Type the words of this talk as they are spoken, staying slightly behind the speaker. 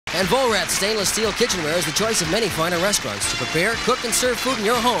And Volrat stainless steel kitchenware is the choice of many finer restaurants. To prepare, cook, and serve food in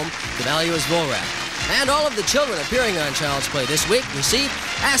your home, the value is Volrat. And all of the children appearing on Child's Play this week receive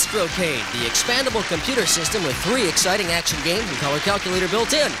Astrocade, the expandable computer system with 3 exciting action games and color calculator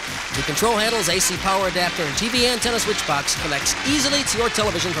built in. The control handles, AC power adapter, and TV antenna switch box connects easily to your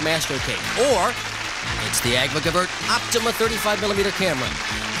television from Astrocade. Or it's the Agva-Gavert Optima 35mm camera.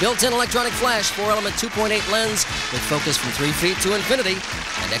 Built-in electronic flash, 4-element 2.8 lens with focus from 3 feet to infinity,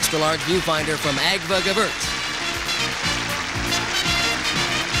 and extra-large viewfinder from Agva-Gavert.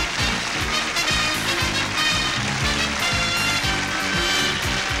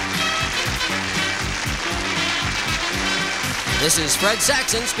 This is Fred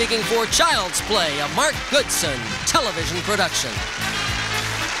Saxon speaking for Child's Play, a Mark Goodson television production.